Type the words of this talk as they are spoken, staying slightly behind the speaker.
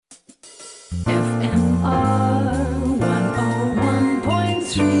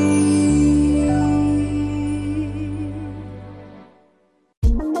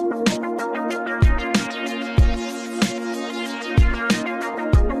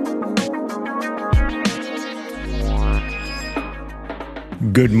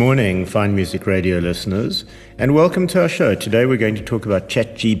Good morning, Fine Music Radio listeners, and welcome to our show. Today we're going to talk about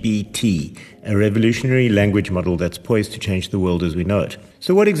ChatGPT, a revolutionary language model that's poised to change the world as we know it.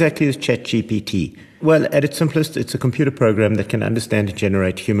 So what exactly is ChatGPT? Well, at its simplest, it's a computer program that can understand and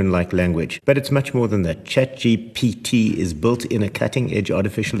generate human-like language. But it's much more than that. ChatGPT is built in a cutting-edge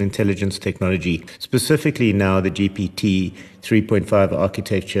artificial intelligence technology, specifically now the GPT 3.5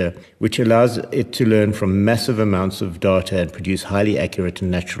 architecture, which allows it to learn from massive amounts of data and produce highly accurate and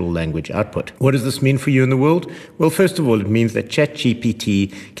natural language output. What does this mean for you in the world? Well, first of all, it means that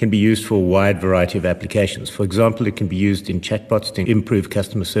ChatGPT can be used for a wide variety of applications. For example, it can be used in chatbots to improve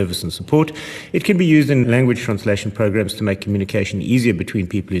customer service and support. It can be used in language translation programs to make communication easier between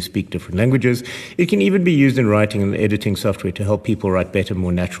people who speak different languages. It can even be used in writing and editing software to help people write better,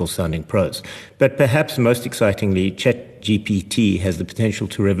 more natural-sounding prose. But perhaps most excitingly, ChatGPT has the potential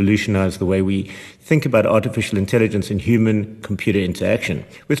to revolutionize the way we think about artificial intelligence and human-computer interaction.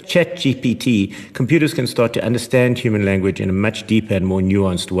 With ChatGPT, computers can start to understand human language in a much deeper and more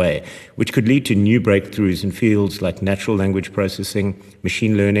nuanced way, which could lead to new breakthroughs in fields like natural language processing,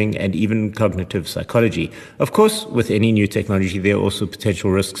 machine learning, and even cognitive psychology. Of course, with any new technology, there are also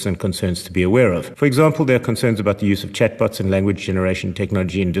potential risks and concerns to be aware of. For example, there are concerns about the use of chatbots and language generation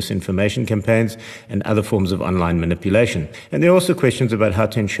technology in disinformation campaigns and other forms of online manipulation. And there are also questions about how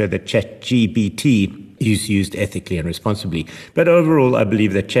to ensure that ChatGPT is used ethically and responsibly. But overall, I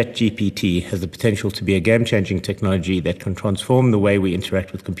believe that ChatGPT has the potential to be a game-changing technology that can transform the way we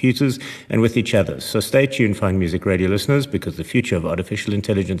interact with computers and with each other. So stay tuned, Fine Music Radio listeners, because the future of artificial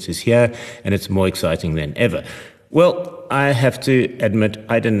intelligence is here, and it's more exciting than ever. Well, I have to admit,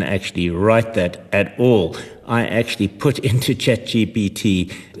 I didn't actually write that at all. I actually put into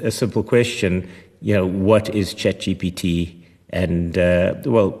ChatGPT a simple question, what is ChatGPT? And,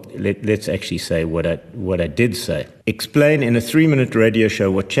 let's actually say what I did say. Explain in a 3-minute radio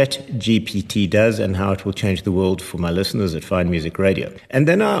show what ChatGPT does and how it will change the world for my listeners at Fine Music Radio. And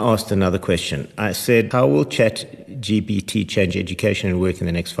then I asked another question. I said, how will ChatGPT change education and work in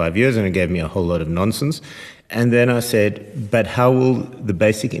the next 5 years? And it gave me a whole lot of nonsense. And then I said, but how will the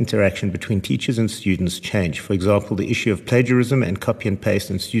basic interaction between teachers and students change? For example, the issue of plagiarism and copy and paste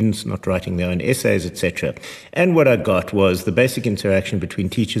and students not writing their own essays, etc. And what I got was the basic interaction between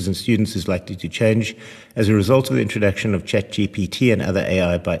teachers and students is likely to change as a result of the introduction of ChatGPT and other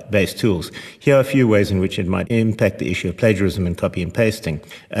AI-based tools. Here are a few ways in which it might impact the issue of plagiarism and copy and pasting.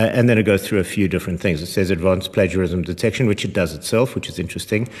 And then it goes through a few different things. It says advanced plagiarism detection, which it does itself, which is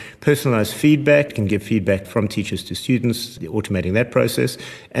interesting. Personalized feedback, can give feedback from teachers to students, automating that process.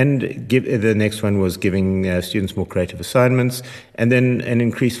 And the next one was giving students more creative assignments. And then an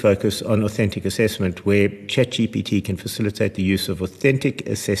increased focus on authentic assessment, where ChatGPT can facilitate the use of authentic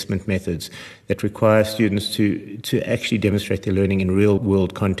assessment methods that require students to actually demonstrate their learning in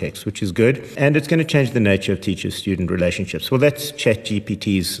real-world context, which is good. And it's going to change the nature of teacher-student relationships. Well, that's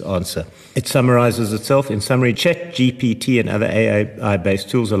ChatGPT's answer. It summarizes itself. In summary, ChatGPT and other AI-based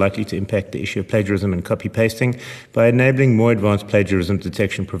tools are likely to impact the issue of plagiarism and copy-pasting by enabling more advanced plagiarism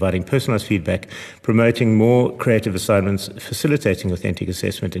detection, providing personalized feedback, promoting more creative assignments, facilitating authentic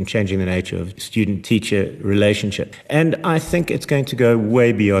assessment, and changing the nature of student-teacher relationship. And I think it's going to go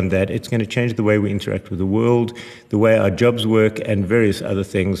way beyond that. It's going to change the way we interact with the world, the way our jobs work, and various other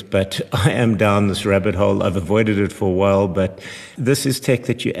things. But I am down this rabbit hole. I've avoided it for a while, but this is tech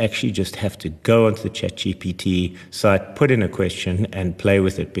that you actually just have to go onto the ChatGPT site, put in a question, and play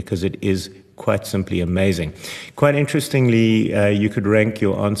with it, because it is quite simply amazing. Quite interestingly, you could rank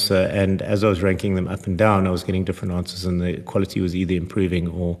your answer, and as I was ranking them up and down, I was getting different answers, and the quality was either improving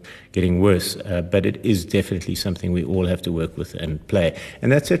or getting worse. But it is definitely something we all have to work with and play.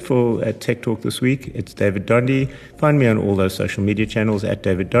 And that's it for Tech Talk this week. It's David Dondi. Find me on all those social media channels at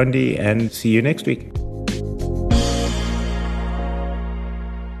David Dondi, and see you next week.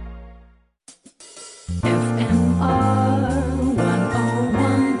 FM.